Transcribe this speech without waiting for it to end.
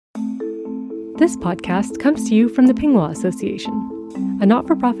This podcast comes to you from the Pinnguaq Association, a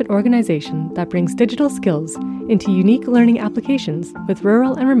not-for-profit organization that brings digital skills into unique learning applications with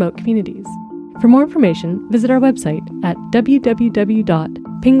rural and remote communities. For more information, visit our website at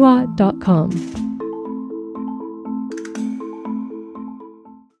www.pinnguaq.com.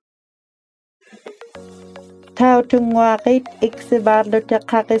 Tau Pinnguaqit iksibarluti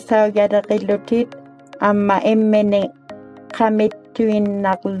qaqisauyadaqillutit amma emmeni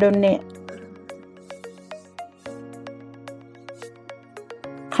qamittuinnarluni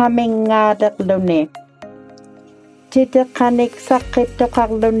qamingaadaqluni titiqanik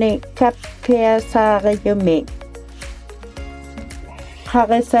saqqittuqarluni kappiasaariyumi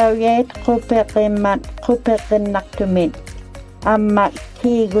qaqisauyait qupeqinnartumit amma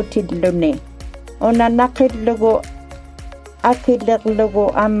kiigutilluni unanaqillugu akillerlugu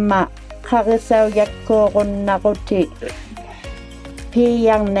amma qaqisauyakkuuqunnaquti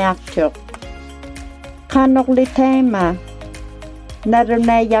piiarniartuq qanorlitaima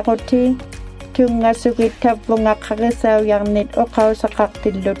narunayaquti tungasugitavvunga qaqisauyarnit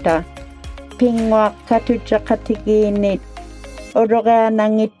oqausaqartilluta Pinnguaq katuteqatigiinit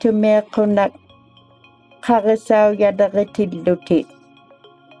uruqianangittumeeqqunak qaqisauyaderitilluti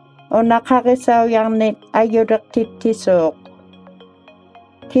Ona qaqisauyarnit ayureqtittisuuq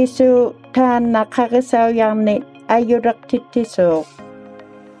kisu taanna qaqisauyarnit ayureqtittisuuq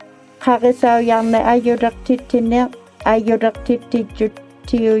qaqisauyarni ayureqtittiniq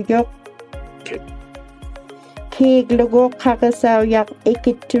ayureqtittijuttiuyuq kiiglugu qaqisauyaq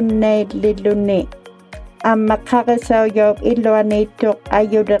ikittunnaillilluni amma qaqisauyuq illuaniittuq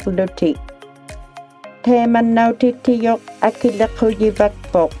ayureqluti teemannautittiyuq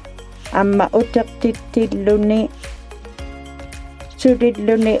akilequjivakpoq amma uteqtittilluni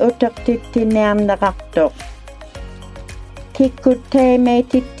sudilluni uteqtittiniarneqartoq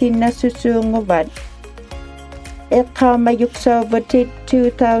kikkutteemeetittinnasusuunguvat eqqaumayuksauvatit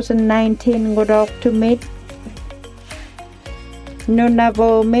 2019 ngulortumit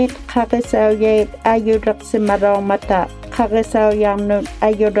nunavuumit qaqisauyait ayureqsimalormata qaqisauyarnut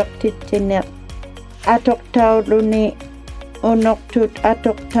ayureqtittiniq atoqtauluni unortut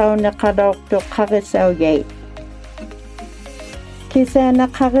atoqtauneqalortuq qaqisauyait kisana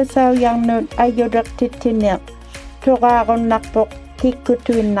qaqisauyarnut ayureqtittiniq tuqaarunnarpoq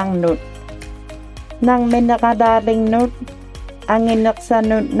kikkutuinnarnut nangmineqalaalingnut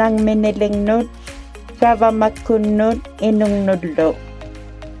angineqsanut nangminilinnut gavamakkunnut inungnullu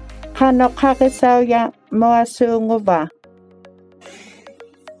qano qaqisauya moasuunguva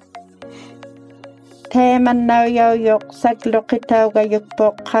teemannauyauyoq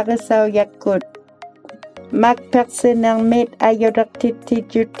sakluqitaugayukpoq qaqisauyakkut makpersinermit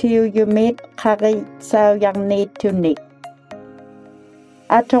ayureqtittijuttiuyumit qaqisauyarniittunik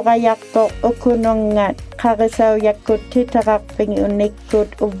atoqayarpoq ukunungat qaqisauyakkut titerarping unikkut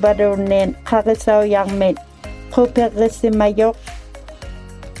uvvaluunneen qaqisauyarmit quperrisimayoq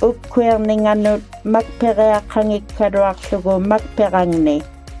ukkuerninganut makperiaqqangikkaluarlugu makperangni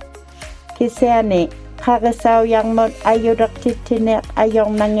kiseani qaqisauyarmut ayureqtittiniq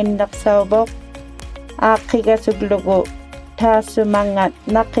ayornanginneqsauvoq aaqqigasuqlugu taassumangat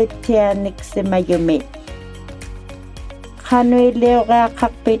naqittianiksimayumit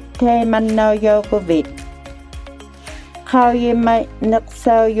qanuiliuqaaqarpit teemannauyauquvit qauyima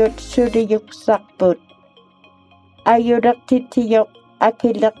neqsauyut suliyuksarput ayureqtittiyuq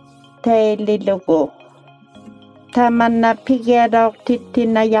akileqtaililugu tamanna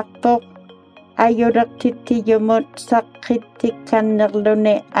pigialaortittinayarpoq ayureqtittiyumut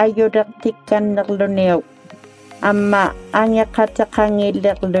saqqittikkannerluni ayureqtikkannerluniuq amma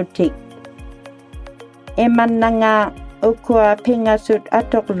angeqateqangillerlutik imannanga ukua pingasut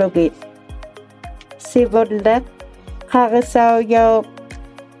atoqlugit sivulleq qaqisauyauq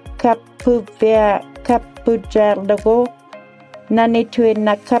kappujarlugu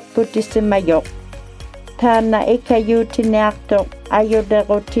nanituinna kapputisimayoq taana ikayuutiniartoq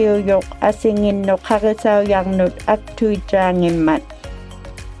ayulequtiuyuq asinginnu qaqisauyarnut aktuitraangimmat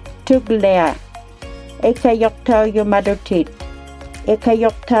tuglea ikayoqtauyumalutit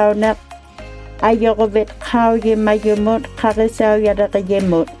ikayoqtauneq ayoquvit qauyimayumut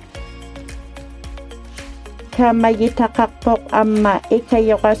qaqisauyaleqiyimut kamayitaqarpoq amma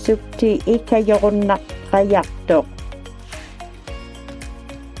ikayoqasukti ikayoqunnaqayartoq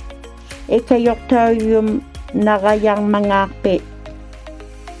ikayoqtauyum naqayarmangaarpit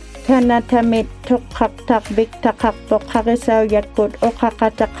kanatamit tuqqaqtarpiktaqarpoq qaqisauyakkut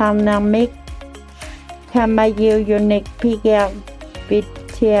uqaqataqarnermik kamayuyunik pigiarpit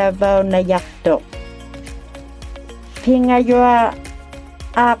tiavaunayartoq pingayua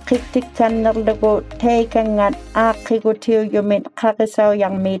Aakiktikkannerlugu teikangat aakikutiuyumit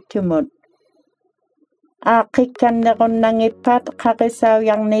qaqisauyang miittumut. Aakikkannerunnangipat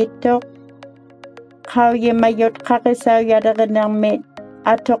qaqisauyang niittuq qauyimayut qaqisauyaderinermit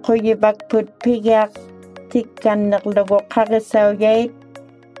atoquyivakput pigiaq tikkannerlugu qaqisauyait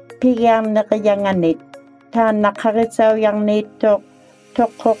pigiarneqiyanganit taanna qaqisauyang niittuq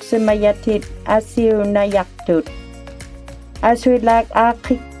toqqoqsimayatit asiunayaqtut. Asuilak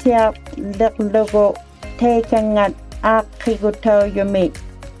aakiktiarlerlugu teikangat aakikutauyumit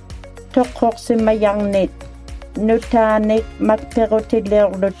toqqoqsimayangnit nutaanik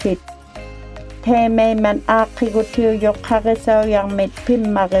makperutilerlutit teemeiman aakikutiuyuq qaqisauyarmit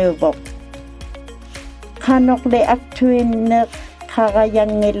pimmariuvoq qanuqli aktuinneq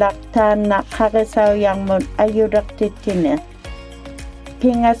qarayangilaq taanna qaqisauyarmut ayulertittine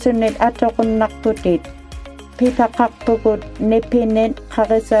pingasunit atoqunnarputit pitaqarpukut nipinit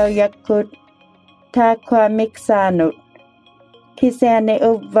qaqisauyakut taakua miksaanut kiseani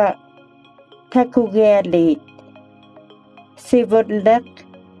uvva takugialiit sivutleq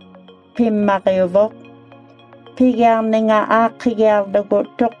pimmariuvoq pigiarninga aaqigiarlugu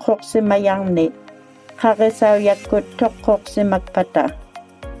toqqoqsimayangnit qaqisauyakut toqqoqsimakpata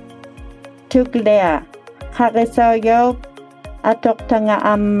tuklea qaqisauyaup atoqtanga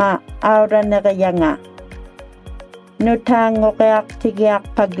amma auranerianga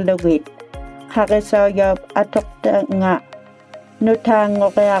nutaangoqiartigiarpaglugit qaqisauyaup atoqtanga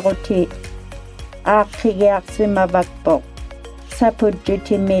nutaangoqiaruti aaqqigiarsimavakpoq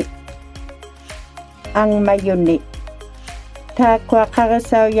sapudjutimit angmayunit taakua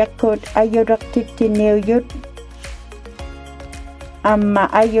qaqisauyakut ayulertittiniuyut amma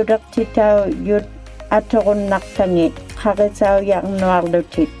ayulertitauyut atoqunnartangit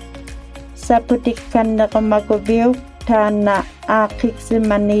qaqisauyarnuarlutit saputikkannequmaguviuk taanna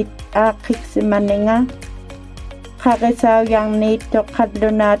aaqiksimaninga qaqisauyarniittoq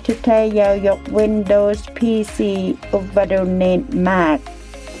qallunaatutaiyauyoq Windows PC uvvarunniit Mac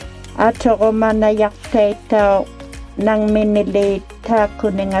atoqumanayartaittao nangminiliit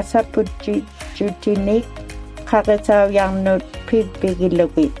taakuninga saputjutinik qaqisauyarnut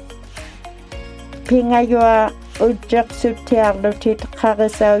pippigilugit pingayua ujjaqsutiarlutit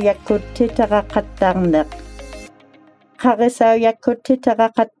qaqisauyakut titaqaqattarneq qaqisauyakut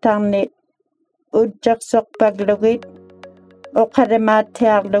titaqaqattarnit ujjaqsoqpaglugit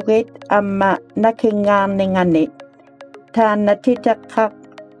oqarimaattiarlugit amma nakingaarninganit taanna titaqqaq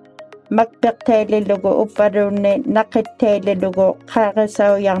makpertaililugu uvvarunni naqittaililugu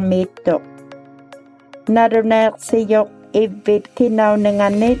qaqisauyarmiittoq naruneersiyoq ivvit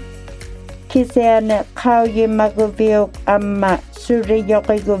kinauninganit kiseane qauyimaguviuk amma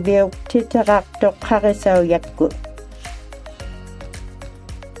suriyoqiguviuk titaqaqtoq qaqisauyakku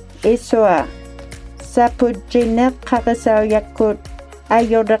isua sapujjineq qaqisauyakut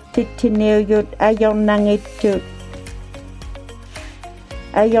ayulertittiniuyut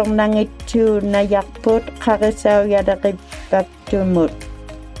ayornangittuunayarput qaqisauyaleqipaktumut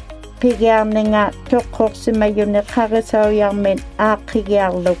pigiarninga toqqoqsimayuni qaqisauyarmit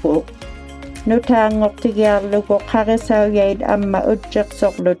aaqqigiarlugu nutaangoqtigiarlugu qaqisauyait amma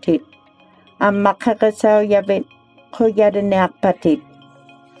ujjeqsoqlutit amma qaqisauyavit quyariniarpatit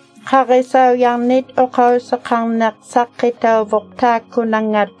qaqisauyarnit oqauseqarneq saqqitauvoq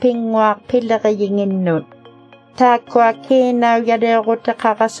taakkunangat Pinnguaq pileriyiginnut taakkua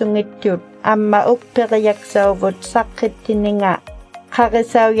kiinauyadeeruteqarasungittud amma upperiaksauvut saqqittininga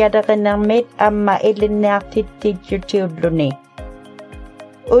qaqisauyalerinermit amma ilinniartittijjutiulluni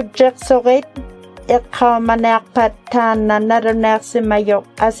ujjeqsoqit eqqaumanearpat taanna naruneersimayoq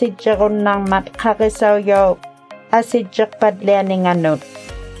asijjerunnarmat qaqisauyaup asijjeqpatlianinganut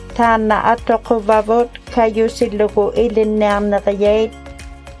taanna atoquvavut kayusillugu ilinniarneriait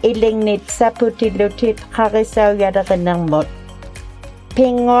ilingnit saputilutit qaqisauyalerinermut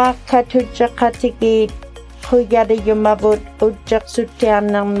Pinnguaq katujjeqatigit quyariyumavut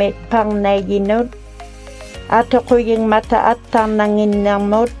ujjeqsutiarnermit parnayinut atoquyingmata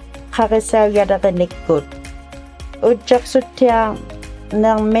attarnanginnermut qaqisauyalerinikut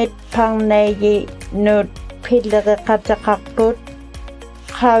ujjeqsutiarnermit parnayinut pilleriqateqarput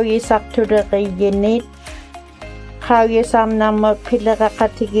qauyisartuleqiyinit qauyisarnermut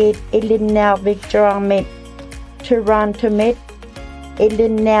pilleraqatigit ilinniarviktuarmit turantumit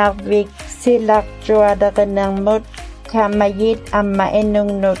ilinniarvik silarjualerinermut kamayit amma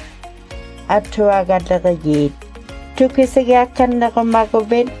enungnut atuagaleriit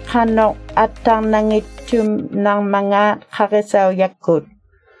tukisigiakkannerumaguvit qanoq attarnangittumnarmanga qaqisauyakut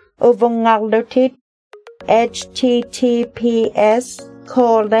uvungarlutit https://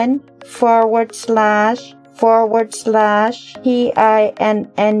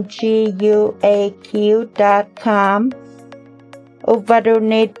 //Pinnguaq.com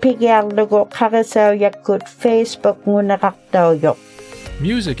Uvarunit pigyarlugo karasaw yakut Facebook ngunakaktawyok.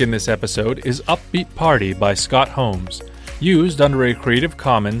 Music in this episode is Upbeat Party by Scott Holmes, used under a Creative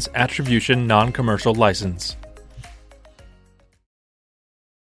Commons Attribution Non-Commercial License.